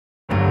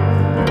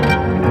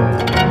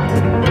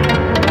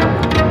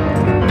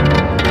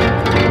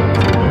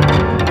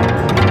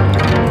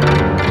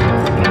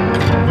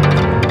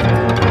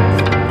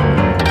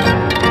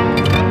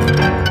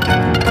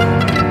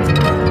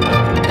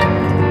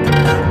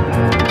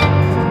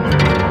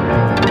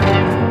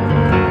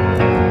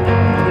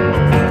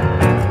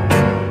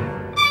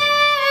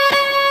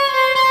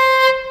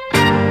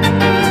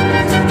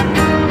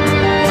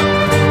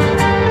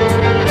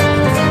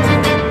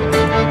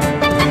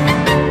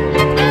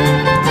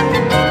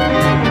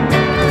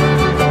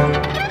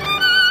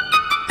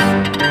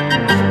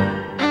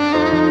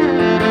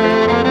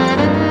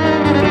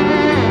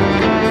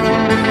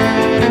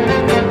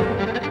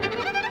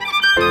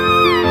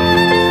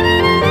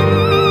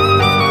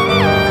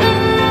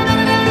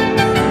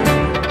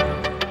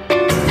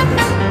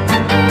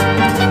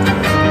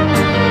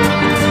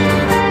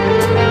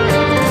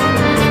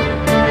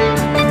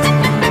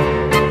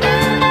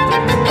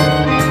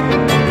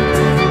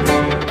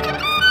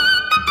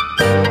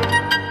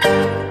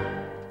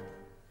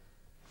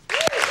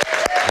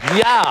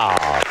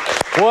Yeah.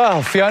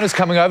 Well, Fiona's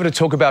coming over to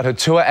talk about her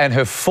tour and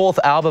her fourth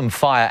album,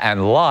 Fire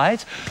and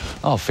Light.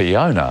 Oh,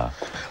 Fiona,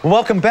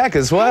 welcome back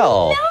as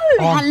well.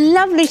 Hello, how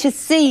lovely to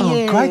see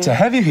you. Oh, great to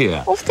have you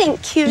here. Oh,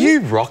 thank you.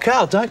 You rock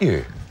out, don't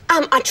you?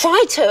 I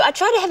try to. I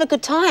try to have a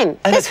good time.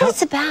 And that's what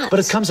it's about. But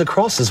it comes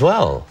across as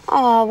well.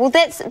 Oh, well,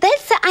 that's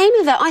the aim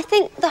of it. I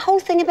think the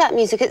whole thing about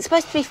music, it's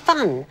supposed to be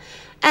fun.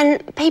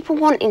 And people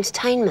want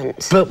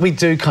entertainment. But we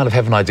do kind of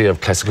have an idea of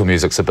classical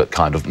music's a bit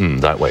kind of,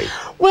 don't we?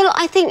 Well,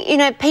 I think, you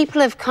know,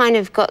 people have kind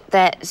of got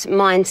that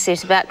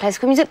mindset about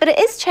classical music, but it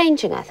is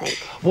changing, I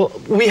think. Well,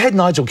 we had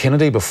Nigel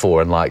Kennedy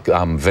before and, like,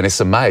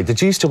 Vanessa Mae.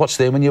 Did you used to watch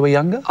them when you were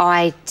younger?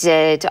 I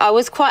did. I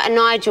was quite a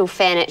Nigel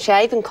fan, actually.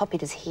 I even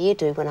copied his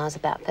hairdo when I was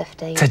about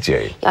 15. Did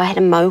you? I had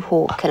a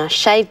mohawk and I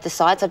shaved the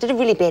sides. I did a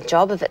really bad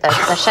job of it, though,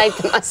 because I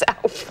shaved them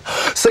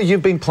myself. So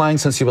you've been playing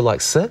since you were, like,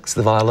 6,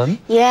 the violin?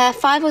 Yeah,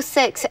 5 or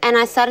 6, and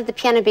I started the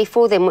piano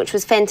before then, which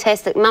was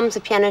fantastic. Mum's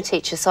a piano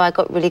teacher, so I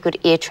got really good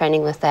ear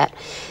training with that.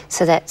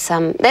 So that's I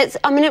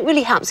mean, it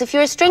really helps. If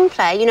you're a string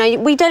player, you know,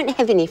 we don't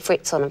have any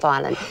frets on a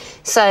violin.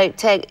 So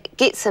to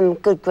get some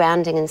good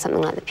grounding in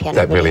something like the piano,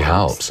 that really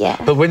helps.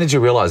 Yeah. But when did you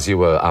realise you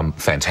were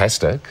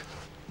fantastic?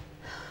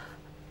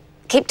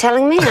 Keep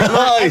telling me.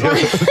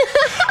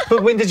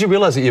 But when did you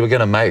realise that you were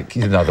going to make,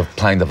 you know,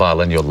 playing the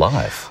violin your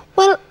life?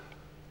 Well,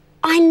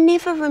 I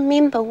never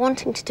remember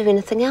wanting to do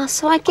anything else.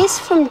 So I guess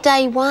from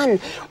day one,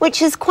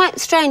 which is quite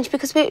strange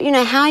because, you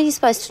know, how are you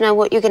supposed to know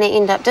what you're going to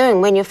end up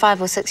doing when you're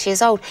 5 or 6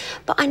 years old?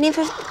 But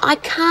I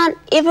can't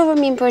ever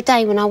remember a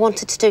day when I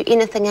wanted to do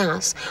anything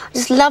else. I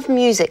just love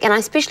music, and I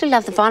especially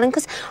love the violin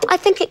because I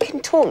think it can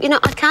talk. You know,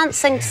 I can't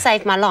sing to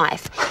save my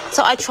life.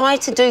 So I try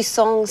to do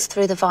songs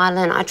through the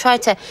violin. I try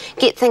to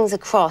get things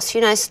across,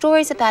 you know,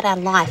 stories about our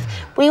life.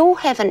 We all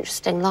have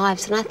interesting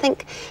lives, and I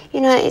think,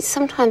 you know, it's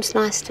sometimes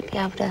nice to be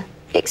able to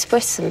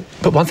express them.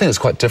 But one thing that's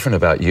quite different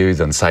about you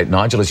than, say,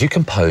 Nigel is you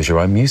compose your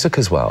own music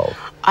as well.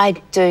 I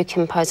do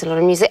compose a lot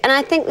of music, and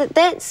I think that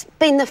that's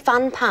been the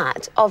fun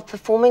part of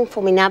performing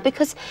for me now,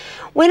 because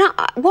when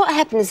what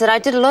happened is that I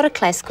did a lot of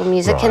classical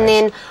music, right, and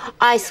then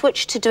I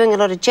switched to doing a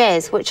lot of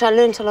jazz, which I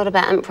learnt a lot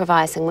about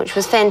improvising, which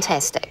was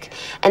fantastic.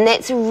 And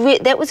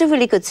that was a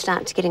really good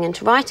start to getting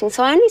into writing.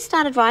 So I only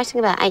started writing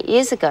about 8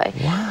 years ago.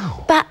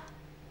 Wow. But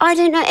I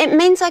don't know, it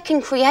means I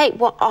can create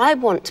what I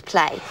want to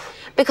play.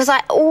 Because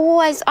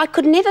I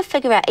could never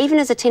figure out, even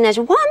as a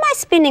teenager, why am I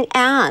spending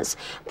hours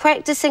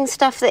practicing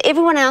stuff that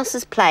everyone else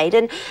has played?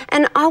 And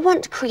I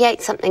want to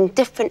create something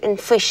different and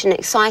fresh and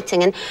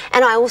exciting. And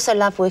I also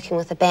love working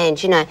with a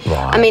band, you know.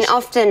 Right. I mean,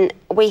 often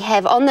we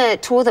have, on the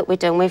tour that we're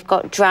doing, we've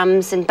got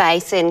drums and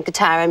bass and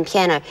guitar and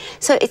piano.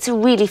 So it's a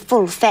really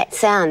full, fat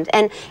sound.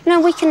 And, you know,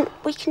 we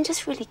can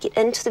just really get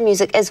into the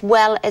music as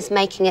well as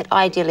making it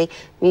ideally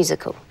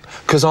musical.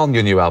 Because on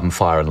your new album,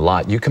 Fire and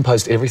Light, you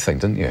composed everything,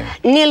 didn't you?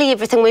 Nearly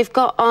everything. We've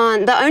got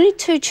on... The only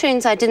 2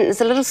 tunes I didn't... There's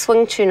a little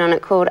swing tune on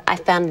it called I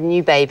Found a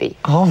New Baby.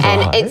 Oh, right.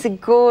 And it's a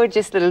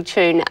gorgeous little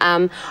tune.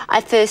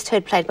 I first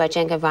heard played by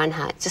Django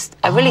Reinhardt. Just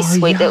a really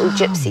sweet little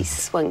gypsy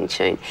swing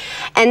tune.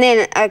 And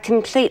then a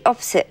complete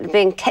opposite,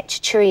 being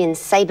Cacciaturi and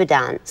Sabre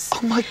Dance.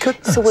 Oh, my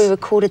goodness. So we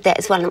recorded that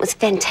as well, and it was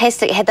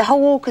fantastic. It had the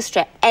whole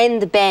orchestra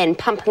and the band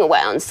pumping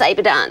away on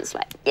Sabre Dance.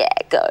 Like, yeah,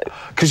 go.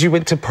 Because you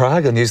went to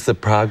Prague and used the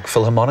Prague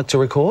Philharmonic to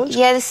record?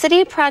 Yeah, the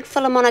City of Prague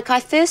Philharmonic. I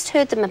first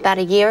heard them about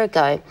a year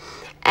ago,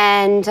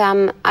 and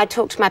I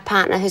talked to my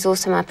partner, who's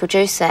also my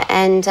producer,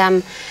 and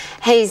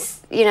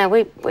he's, you know,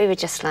 we were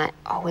just like,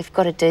 oh, we've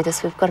got to do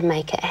this, we've got to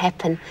make it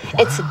happen. Wow.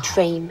 It's a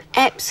dream,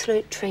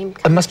 absolute dream.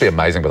 It must be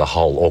amazing with a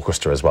whole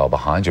orchestra as well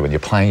behind you when you're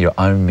playing your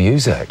own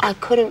music. I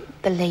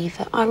couldn't believe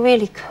it. I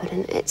really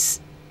couldn't. It's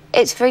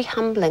very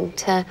humbling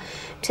to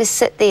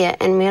sit there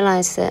and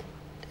realise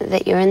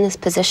that you're in this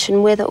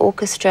position where the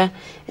orchestra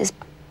is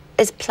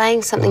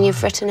playing something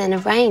you've written and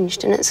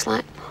arranged, and it's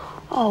like,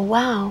 oh,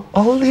 wow.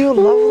 Oh, you're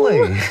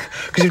lovely.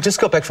 Because you've just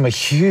got back from a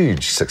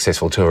huge,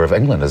 successful tour of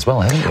England as well,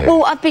 haven't you?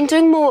 Well, I've been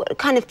doing more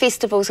kind of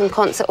festivals and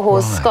concert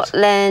halls, right.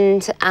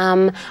 Scotland,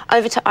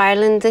 over to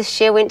Ireland this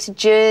year, went to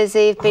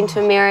Jersey, I've been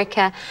to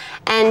America,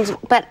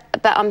 but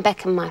I'm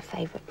back in my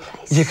favourite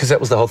place. Yeah, because that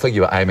was the whole thing.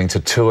 You were aiming to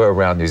tour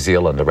around New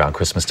Zealand around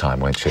Christmas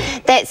time, weren't you?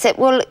 That's it.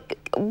 Well,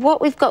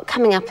 what we've got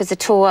coming up is a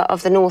tour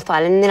of the North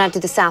Island, and then I do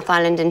the South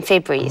Island in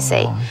February, you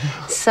see.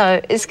 So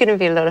it's going to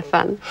be a lot of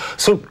fun.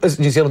 So is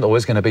New Zealand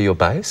always going to be your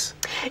base?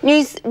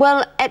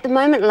 Well, at the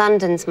moment,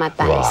 London's my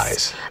base.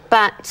 Right.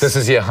 But this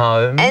is your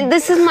home? And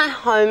this is my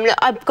home.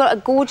 I've got a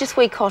gorgeous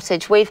wee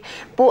cottage. We've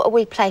bought a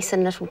wee place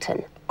in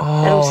Littleton.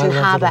 Littleton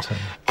Harbour.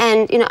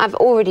 And, you know, I've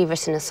already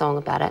written a song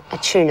about it, a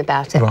tune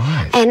about it.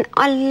 Right. And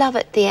I love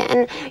it there.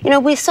 And, you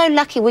know, we're so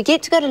lucky. We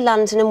get to go to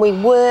London and we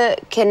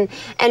work and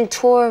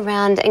tour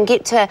around and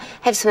get to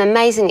have some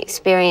amazing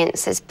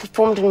experiences.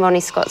 Performed in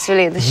Ronnie Scott's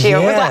earlier this year.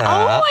 Yeah. It was like,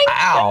 oh, my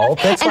God.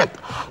 That's and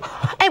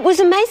it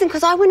was amazing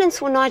because I went and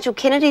saw Nigel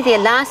Kennedy there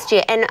last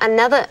year, and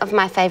another of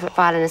my favourite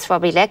violinists,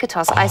 Robbie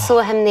Lagatos, I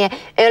saw him there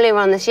earlier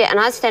on this year, and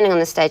I was standing on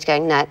the stage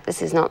going, no,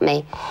 this is not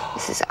me.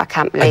 I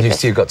can't believe it. And you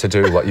still got to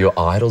do what your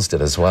idols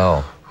did as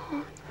well.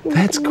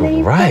 That's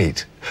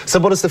great. So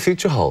what does the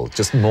future hold?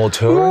 Just more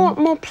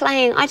touring? More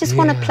playing. I just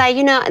want to play.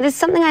 You know, there's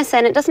something I say,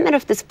 and it doesn't matter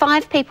if there's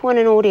 5 people in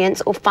an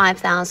audience or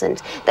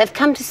 5,000. They've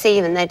come to see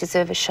you and they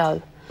deserve a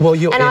show. Well,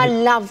 I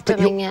love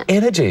doing it.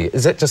 Energy,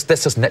 that's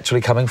just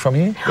naturally coming from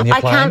you when you're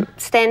playing? I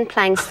can't stand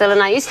playing still,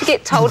 and I used to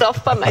get told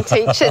off by my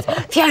teachers,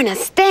 Fiona,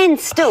 stand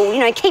still, you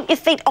know, keep your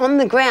feet on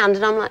the ground.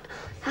 And I'm like,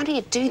 how do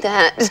you do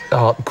that?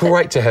 Oh,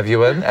 great to have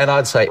you in. And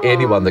I'd say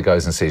anyone that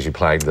goes and sees you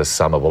playing this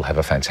summer will have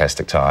a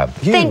fantastic time.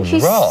 Thank you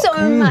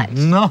so much.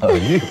 No,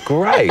 you're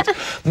great.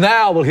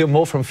 Now we'll hear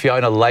more from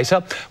Fiona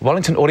later.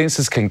 Wellington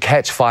audiences can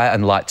catch Fire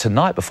and Light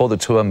tonight before the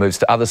tour moves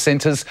to other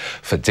centres.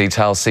 For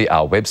details, see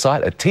our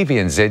website at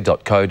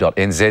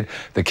tvnz.co.nz.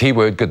 The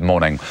keyword, good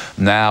morning.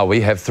 Now we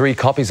have 3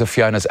 copies of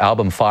Fiona's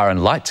album Fire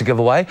and Light to give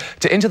away.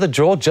 To enter the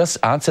draw, just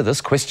answer this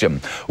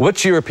question.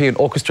 Which European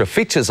orchestra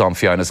features on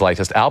Fiona's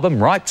latest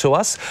album? Write to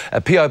us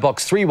at PO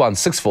Box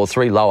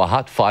 31643 Lower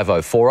Hutt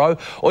 5040,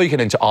 or you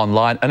can enter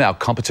online in our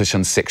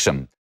competitions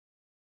section.